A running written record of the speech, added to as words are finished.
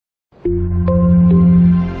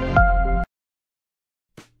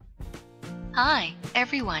Hi,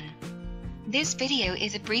 everyone. This video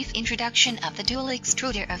is a brief introduction of the dual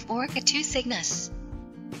extruder of Orca2 Cygnus.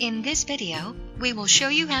 In this video, we will show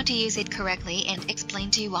you how to use it correctly and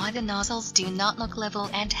explain to you why the nozzles do not look level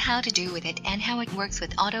and how to do with it and how it works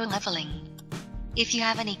with auto leveling. If you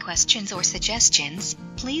have any questions or suggestions,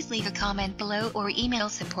 please leave a comment below or email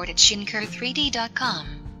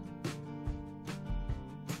support@Xinkebot3d.com.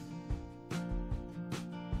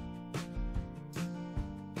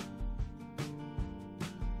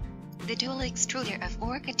 The dual extruder of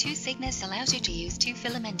Orca2 Cygnus allows you to use two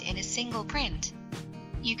filaments in a single print.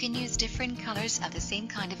 You can use different colors of the same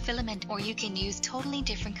kind of filament, or you can use totally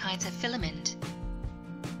different kinds of filament.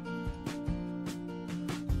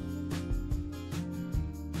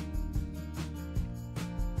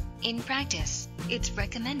 In practice, it's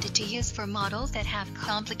recommended to use for models that have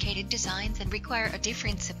complicated designs and require a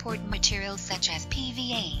different support material such as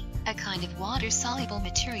PVA, a kind of water-soluble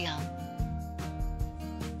material.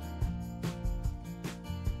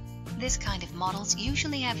 This kind of models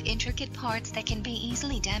usually have intricate parts that can be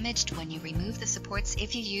easily damaged when you remove the supports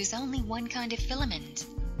if you use only one kind of filament.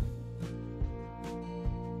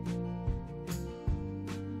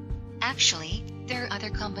 Actually, there are other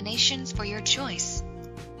combinations for your choice.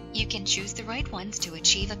 You can choose the right ones to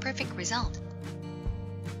achieve a perfect result.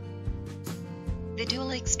 The dual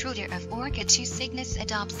extruder of Orca2 Cygnus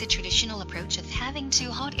adopts the traditional approach of having two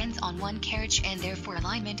hot ends on one carriage, and therefore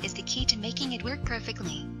alignment is the key to making it work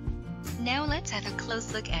perfectly. Now let's have a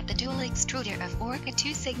close look at the dual extruder of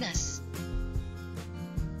Orca2 Cygnus.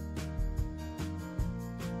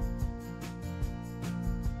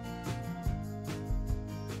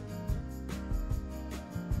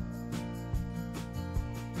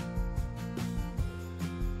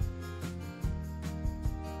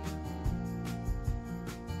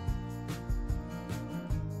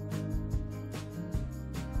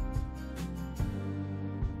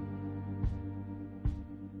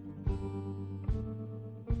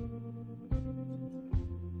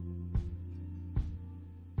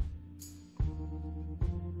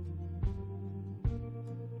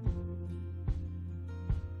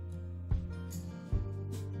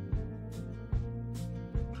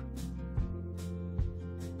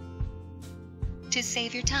 To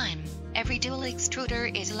save your time, every dual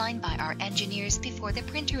extruder is aligned by our engineers before the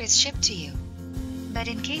printer is shipped to you. But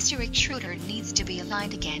in case your extruder needs to be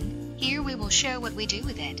aligned again, here we will show what we do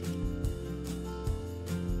with it.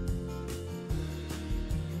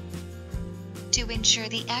 To ensure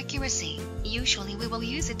the accuracy, usually we will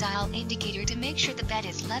use a dial indicator to make sure the bed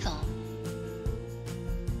is level.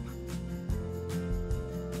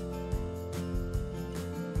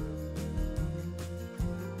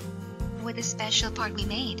 With a special part we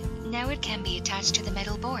made, now it can be attached to the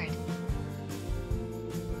metal board.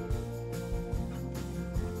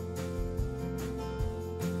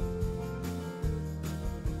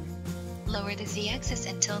 Lower the Z-axis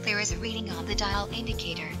until there is a reading on the dial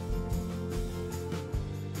indicator.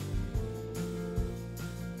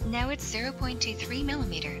 Now it's 0.23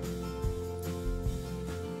 mm.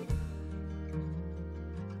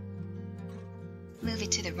 Move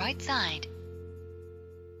it to the right side.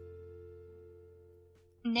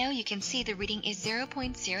 Now you can see the reading is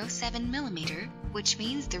 0.07 mm, which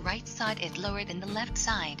means the right side is lower than the left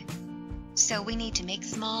side. So we need to make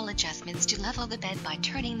small adjustments to level the bed by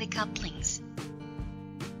turning the couplings.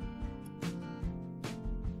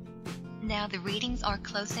 Now the readings are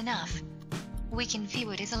close enough. We can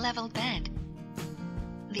view it as a level bed.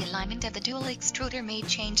 The alignment of the dual extruder may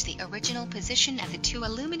change the original position of the two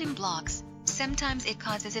aluminum blocks. Sometimes it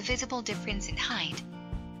causes a visible difference in height.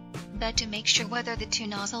 But to make sure whether the two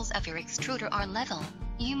nozzles of your extruder are level,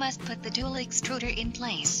 you must put the dual extruder in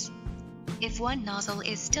place. If one nozzle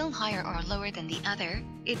is still higher or lower than the other,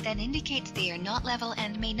 it then indicates they are not level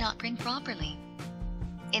and may not print properly.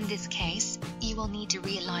 In this case, you will need to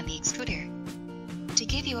realign the extruder. To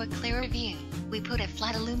give you a clearer view, we put a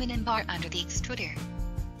flat aluminum bar under the extruder.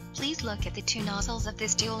 Please look at the two nozzles of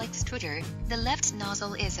this dual extruder. The left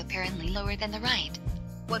nozzle is apparently lower than the right.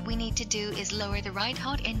 What we need to do is lower the right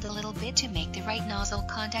hot end a little bit to make the right nozzle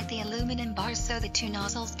contact the aluminum bar so the two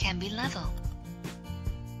nozzles can be level.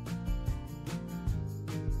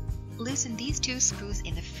 Loosen these two screws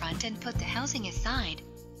in the front and put the housing aside.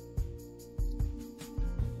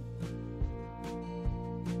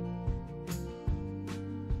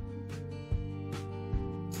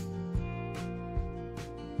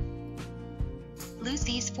 Loose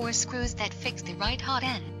these 4 screws that fix the right hot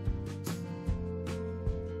end.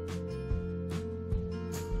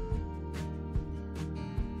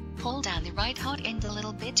 Pull down the right hot end a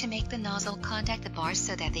little bit to make the nozzle contact the bars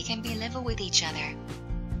so that they can be level with each other.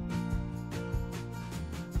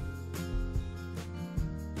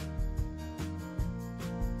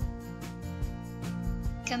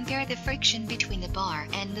 Compare the friction between the bar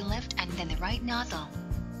and the left and then the right nozzle.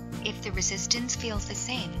 If the resistance feels the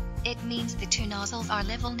same, it means the two nozzles are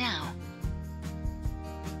level now.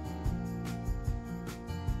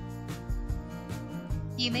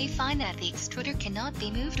 You may find that the extruder cannot be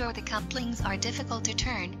moved or the couplings are difficult to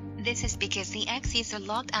turn. This is because the axes are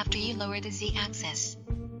locked after you lower the Z-axis.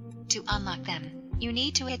 To unlock them, you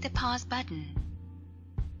need to hit the pause button.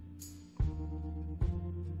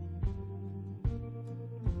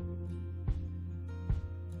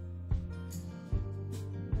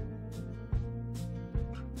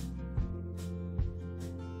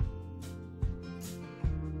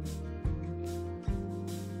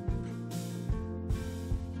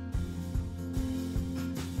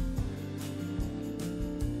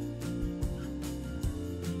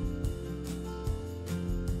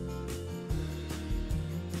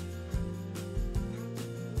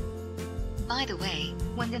 By the way,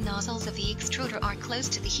 when the nozzles of the extruder are close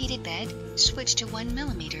to the heated bed, switch to 1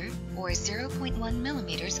 mm or 0.1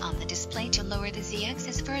 mm on the display to lower the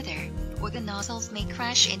Z-axis further, or the nozzles may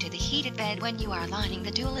crash into the heated bed when you are aligning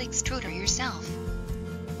the dual extruder yourself.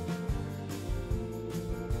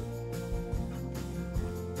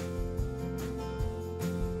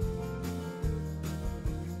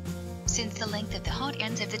 Since the length of the hot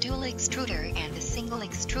ends of the dual extruder and the single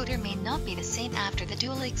extruder may not be the same after the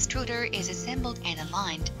dual extruder is assembled and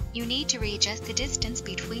aligned, you need to readjust the distance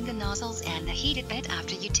between the nozzles and the heated bed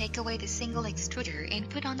after you take away the single extruder and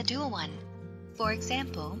put on the dual one. For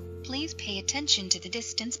example, please pay attention to the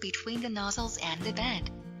distance between the nozzles and the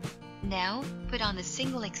bed. Now, put on the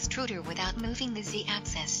single extruder without moving the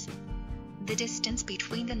Z-axis. The distance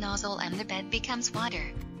between the nozzle and the bed becomes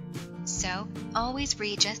wider. So, always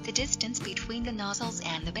readjust the distance between the nozzles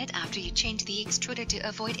and the bed after you change the extruder to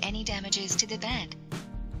avoid any damages to the bed.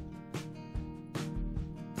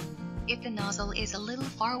 If the nozzle is a little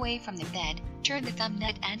far away from the bed, turn the thumb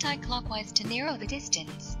nut anti-clockwise to narrow the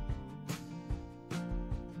distance.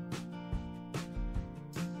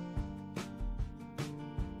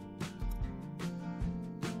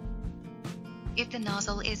 If the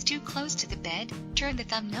nozzle is too close to the bed, turn the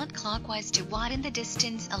thumb nut clockwise to widen the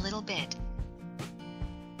distance a little bit.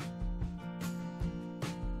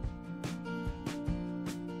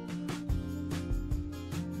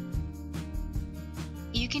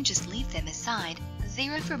 You can just leave them aside,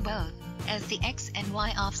 0 for both, as the X and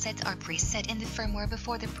Y offsets are preset in the firmware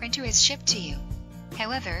before the printer is shipped to you.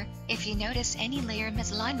 However, if you notice any layer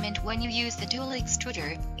misalignment when you use the dual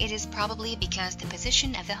extruder, it is probably because the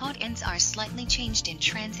position of the hot ends are slightly changed in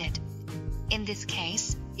transit. In this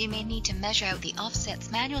case, you may need to measure out the offsets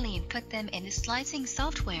manually and put them in the slicing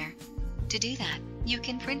software. To do that, you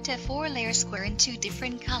can print a 4-layer square in 2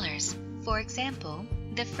 different colors. For example,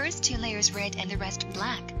 the first 2 layers red and the rest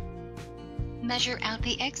black. Measure out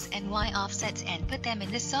the X and Y offsets and put them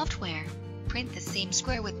in the software. Print the same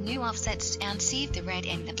square with new offsets and see if the red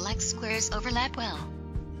and the black squares overlap well.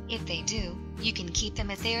 If they do, you can keep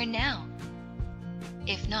them as they are now.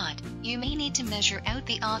 If not, you may need to measure out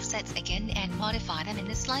the offsets again and modify them in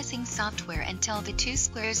the slicing software until the 2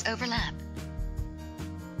 squares overlap.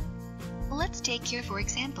 Let's take here for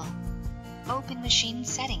example. Open Machine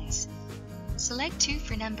Settings. Select 2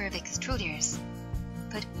 for number of extruders.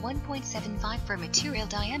 Put 1.75 for material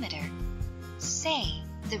diameter. Say,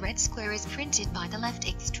 the red square is printed by the left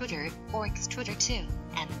extruder, or extruder 2,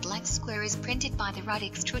 and the black square is printed by the right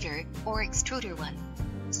extruder, or extruder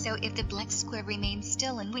 1. So if the black square remains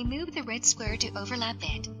still and we move the red square to overlap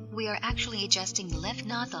it, we are actually adjusting the left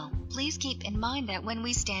nozzle. Please keep in mind that when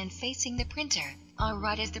we stand facing the printer, our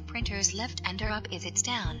right is the printer's left and our up is its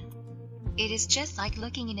down. It is just like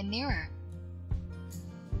looking in a mirror.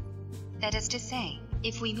 That is to say,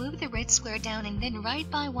 if we move the red square down and then right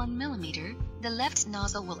by 1 mm, the left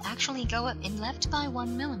nozzle will actually go up and left by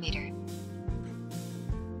 1 mm.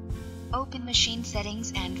 Open Machine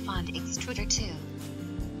Settings and find Extruder 2.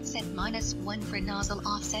 Set -1 for nozzle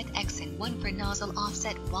offset X and 1 for nozzle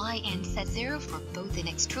offset Y and set 0 for both in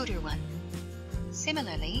Extruder 1.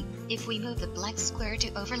 Similarly, if we move the black square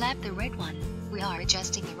to overlap the red one, we are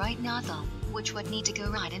adjusting the right nozzle, which would need to go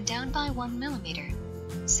right and down by 1 mm.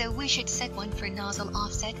 So we should set 1 for nozzle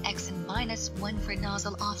offset X and -1 for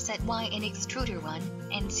nozzle offset Y in Extruder 1,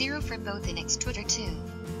 and 0 for both in Extruder 2.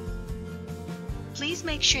 Please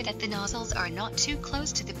make sure that the nozzles are not too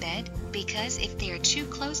close to the bed, because if they are too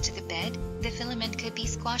close to the bed, the filament could be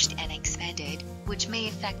squashed and expanded, which may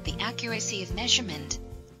affect the accuracy of measurement.